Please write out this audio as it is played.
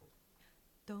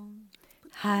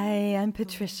Hi, I'm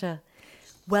Patricia.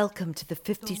 Welcome to the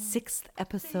 56th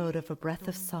episode of A Breath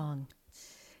of Song.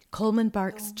 Coleman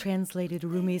Barks translated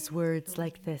Rumi's words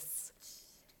like this: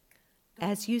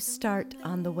 as you start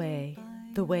on the way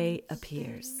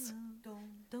appears.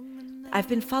 I've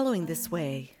been following this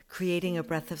way, creating A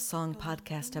Breath of Song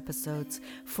podcast episodes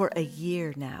for a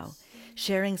year now,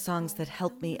 sharing songs that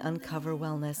help me uncover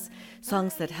wellness,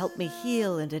 songs that help me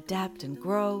heal and adapt and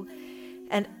grow.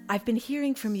 And I've been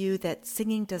hearing from you that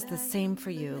singing does the same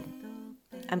for you.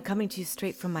 I'm coming to you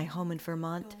straight from my home in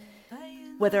Vermont.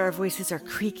 Whether our voices are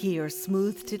creaky or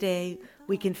smooth today,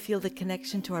 we can feel the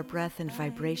connection to our breath and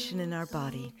vibration in our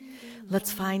body.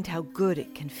 Let's find how good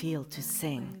it can feel to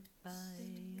sing.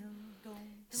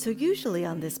 So usually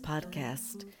on this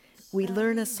podcast, we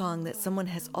learn a song that someone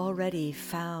has already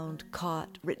found,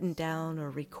 caught, written down, or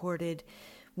recorded,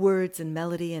 words and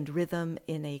melody and rhythm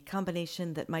in a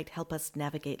combination that might help us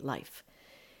navigate life.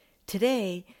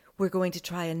 Today, we're going to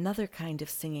try another kind of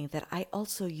singing that I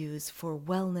also use for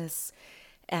wellness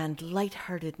and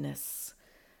lightheartedness.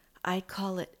 I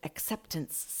call it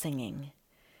acceptance singing.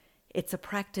 It's a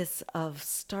practice of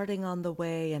starting on the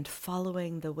way and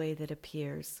following the way that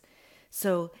appears.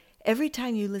 So every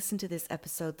time you listen to this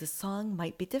episode, the song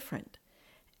might be different.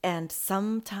 And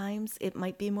sometimes it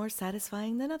might be more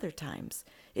satisfying than other times.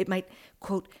 It might,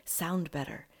 quote, sound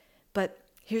better. But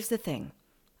here's the thing.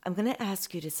 I'm going to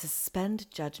ask you to suspend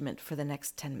judgment for the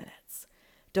next 10 minutes.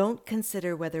 Don't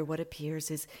consider whether what appears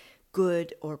is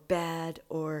good or bad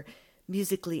or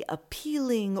musically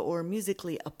appealing or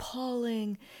musically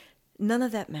appalling. None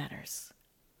of that matters.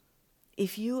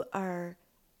 If you are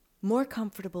more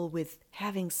comfortable with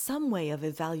having some way of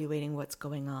evaluating what's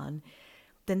going on,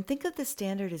 then think of the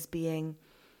standard as being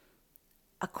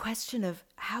a question of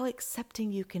how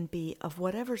accepting you can be of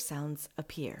whatever sounds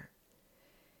appear.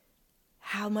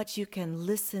 How much you can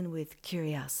listen with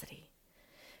curiosity.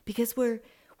 Because we're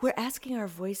asking our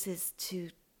voices to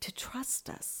trust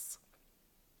us.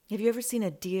 Have you ever seen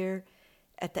a deer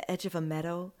at the edge of a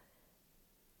meadow?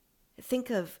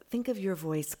 Think of your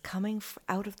voice coming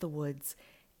out of the woods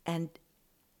and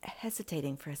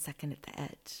hesitating for a second at the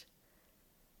edge.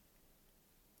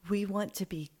 We want to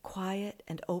be quiet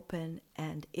and open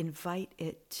and invite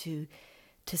it to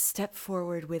step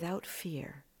forward without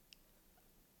fear.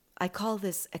 I call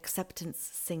this acceptance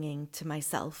singing to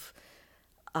myself,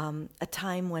 a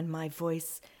time when my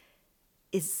voice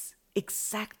is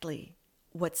exactly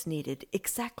what's needed,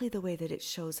 exactly the way that it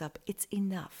shows up. It's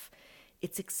enough.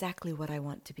 It's exactly what I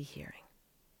want to be hearing.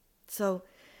 So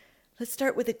let's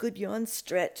start with a good yawn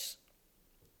stretch.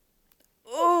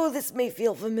 Oh, this may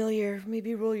feel familiar.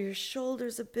 Maybe roll your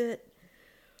shoulders a bit.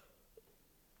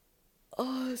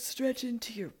 Oh, stretch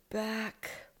into your back.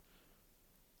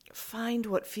 Find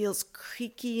what feels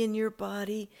creaky in your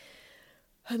body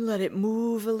and let it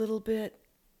move a little bit.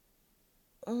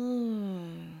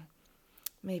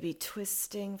 Maybe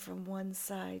twisting from one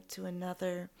side to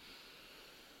another.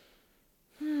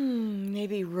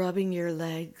 Maybe rubbing your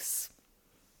legs.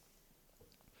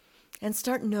 And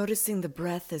start noticing the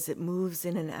breath as it moves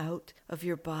in and out of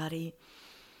your body.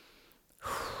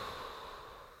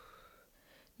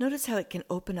 Notice how it can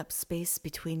open up space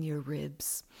between your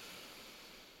ribs.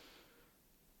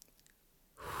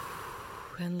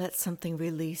 And let something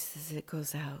release as it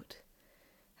goes out.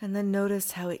 And then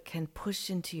notice how it can push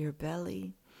into your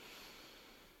belly,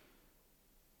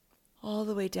 all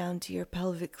the way down to your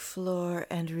pelvic floor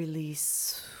and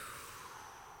release.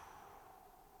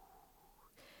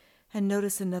 And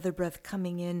notice another breath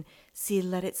coming in. See,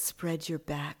 let it spread your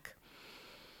back.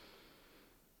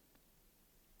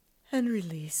 And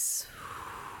release.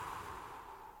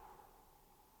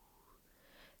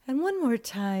 And one more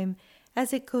time,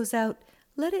 as it goes out,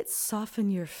 let it soften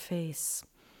your face.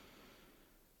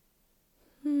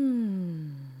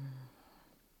 And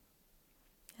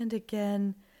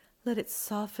again, let it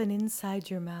soften inside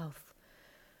your mouth.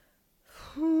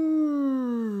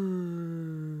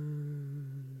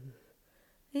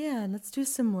 Yeah, and let's do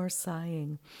some more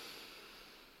sighing.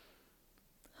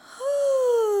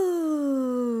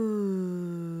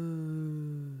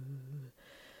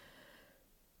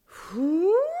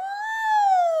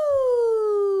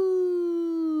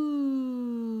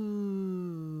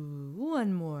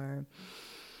 One more.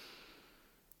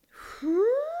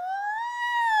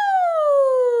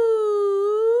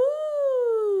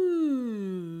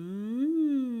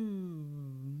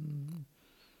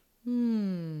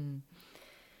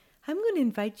 I'm going to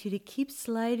invite you to keep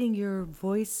sliding your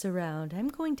voice around. I'm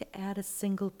going to add a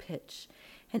single pitch.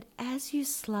 And as you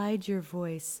slide your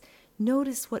voice,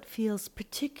 notice what feels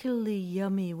particularly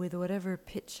yummy with whatever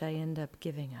pitch I end up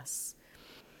giving us.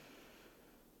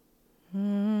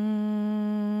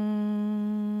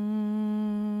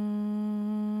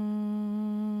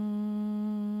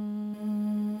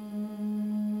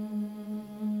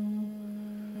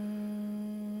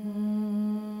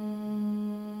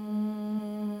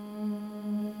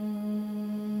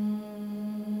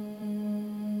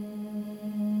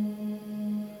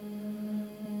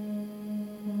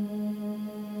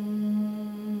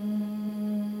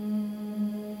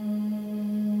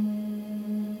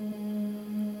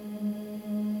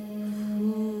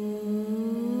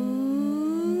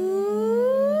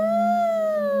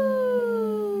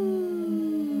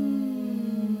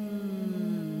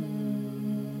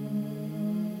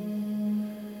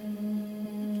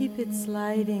 Keep it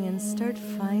sliding and start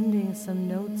finding some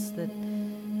notes that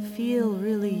feel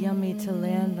really yummy to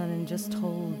land on and just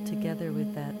hold together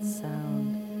with that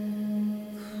sound.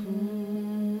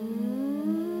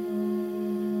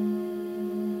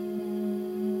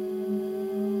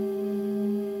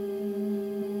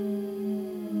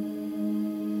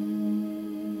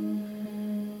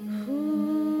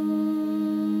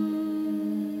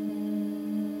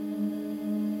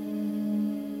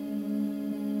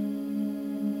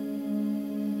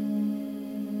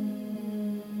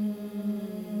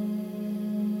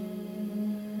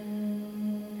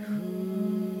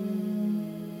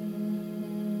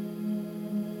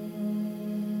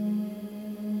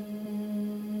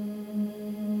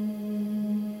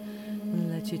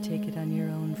 You take it on your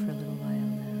own for a little while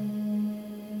now.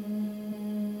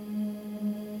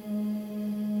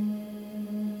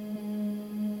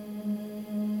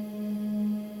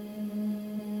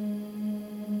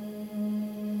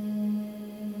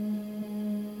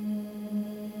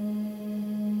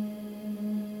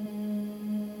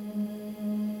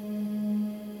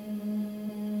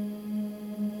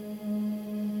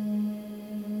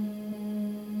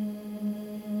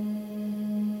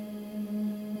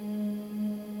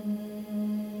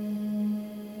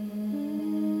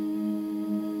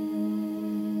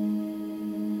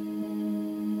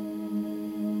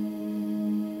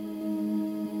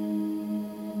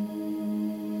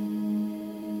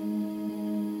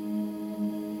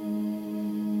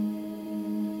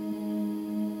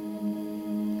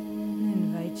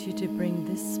 You to bring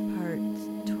this part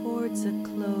towards a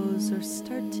close or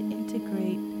start to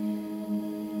integrate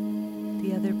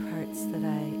the other parts that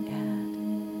I add.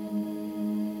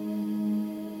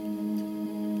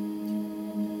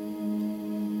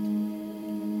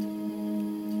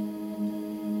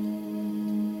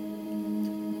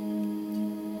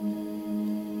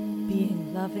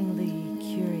 Being lovingly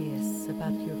curious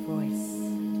about your voice.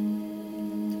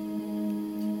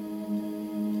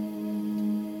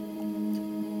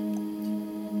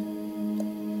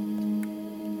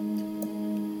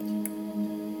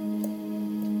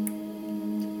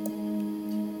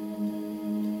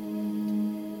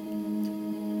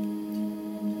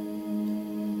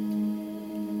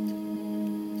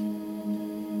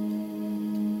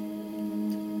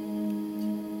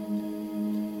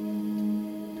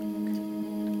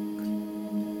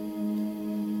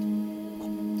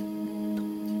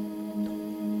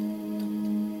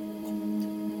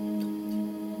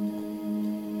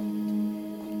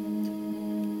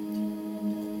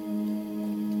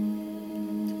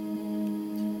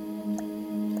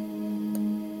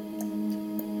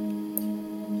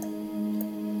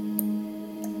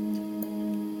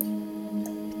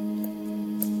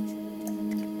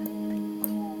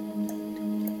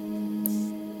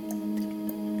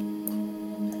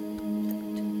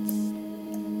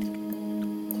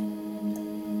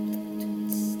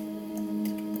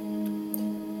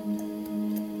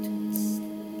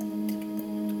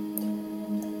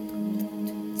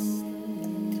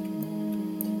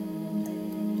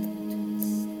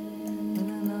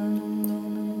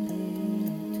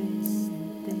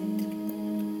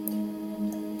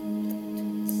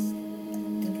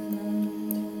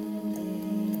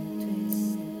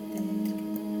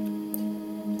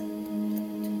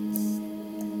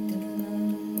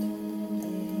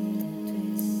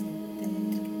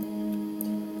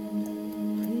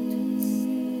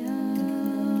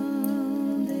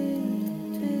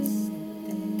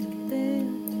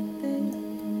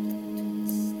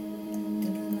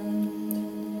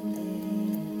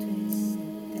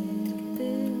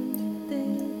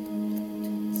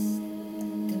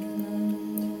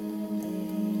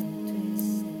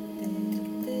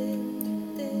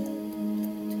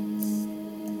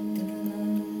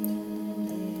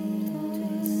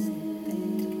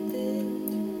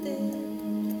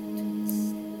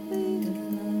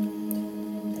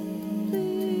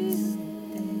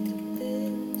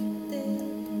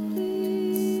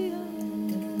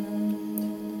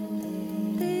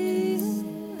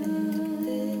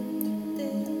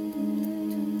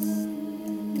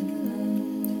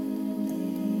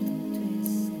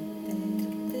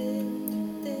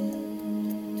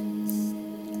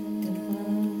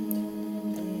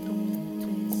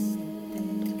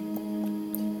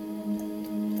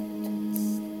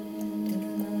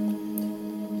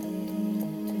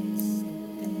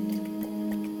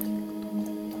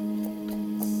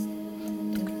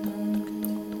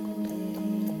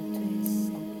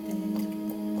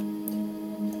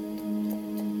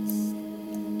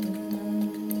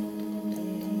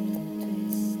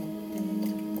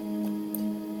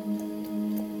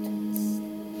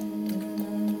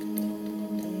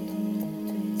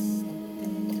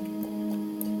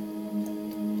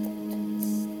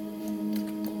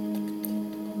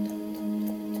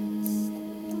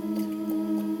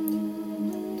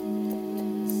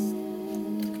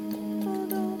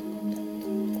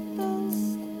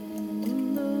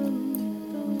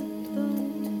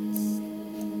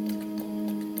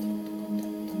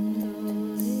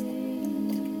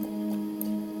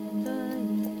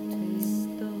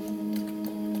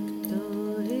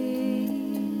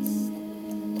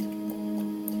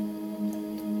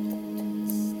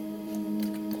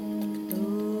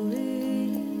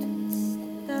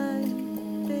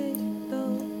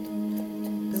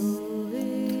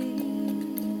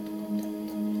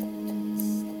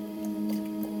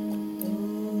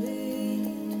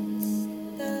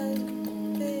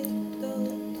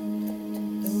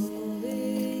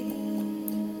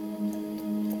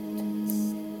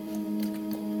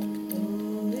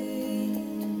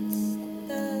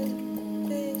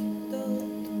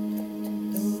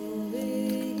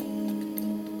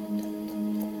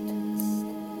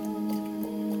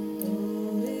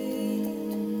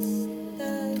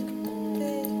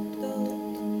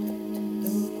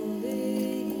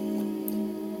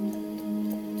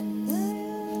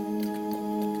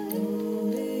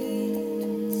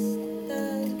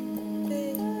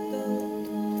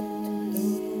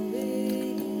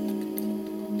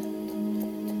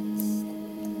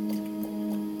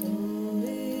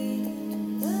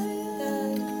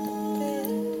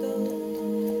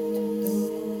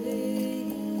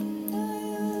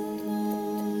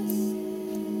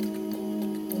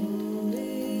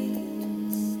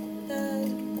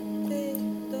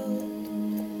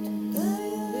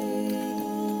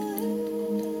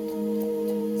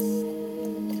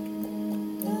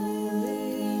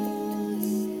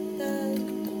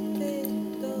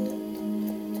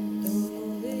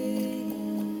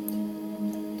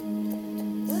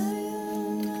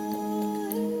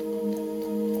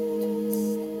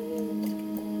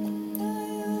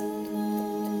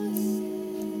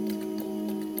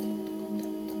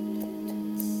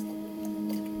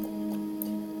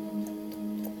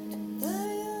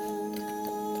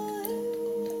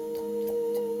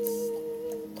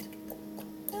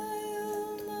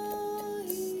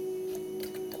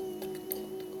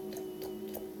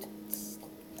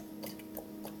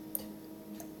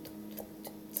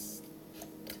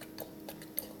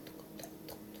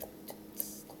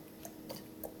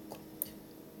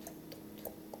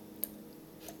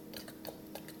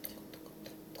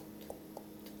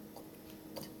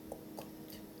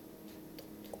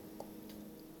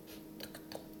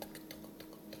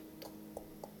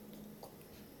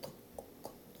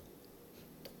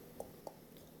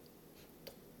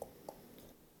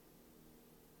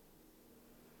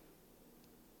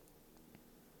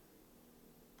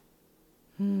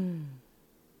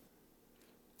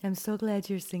 I'm so glad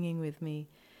you're singing with me.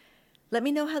 Let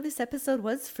me know how this episode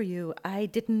was for you. I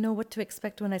didn't know what to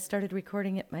expect when I started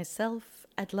recording it myself.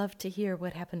 I'd love to hear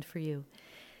what happened for you.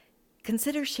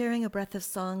 Consider sharing A Breath of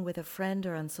Song with a friend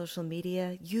or on social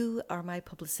media. You are my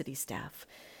publicity staff.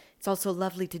 It's also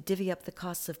lovely to divvy up the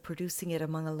costs of producing it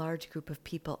among a large group of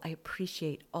people. I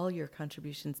appreciate all your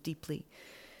contributions deeply.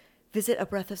 Visit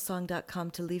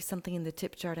abreathofsong.com to leave something in the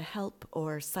tip jar to help,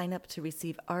 or sign up to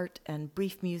receive art and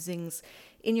brief musings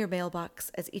in your mailbox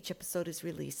as each episode is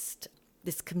released.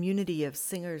 This community of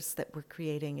singers that we're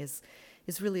creating is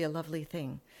really a lovely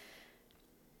thing.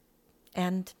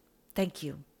 And thank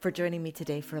you for joining me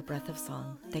today for A Breath of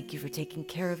Song. Thank you for taking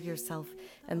care of yourself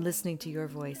and listening to your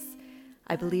voice.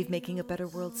 I believe making a better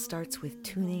world starts with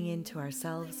tuning into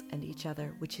ourselves and each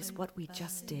other, which is what we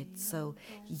just did. So,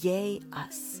 yay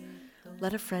us.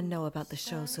 Let a friend know about the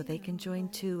show so they can join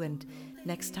too, and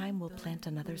next time we'll plant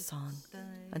another song.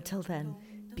 Until then,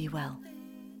 be well.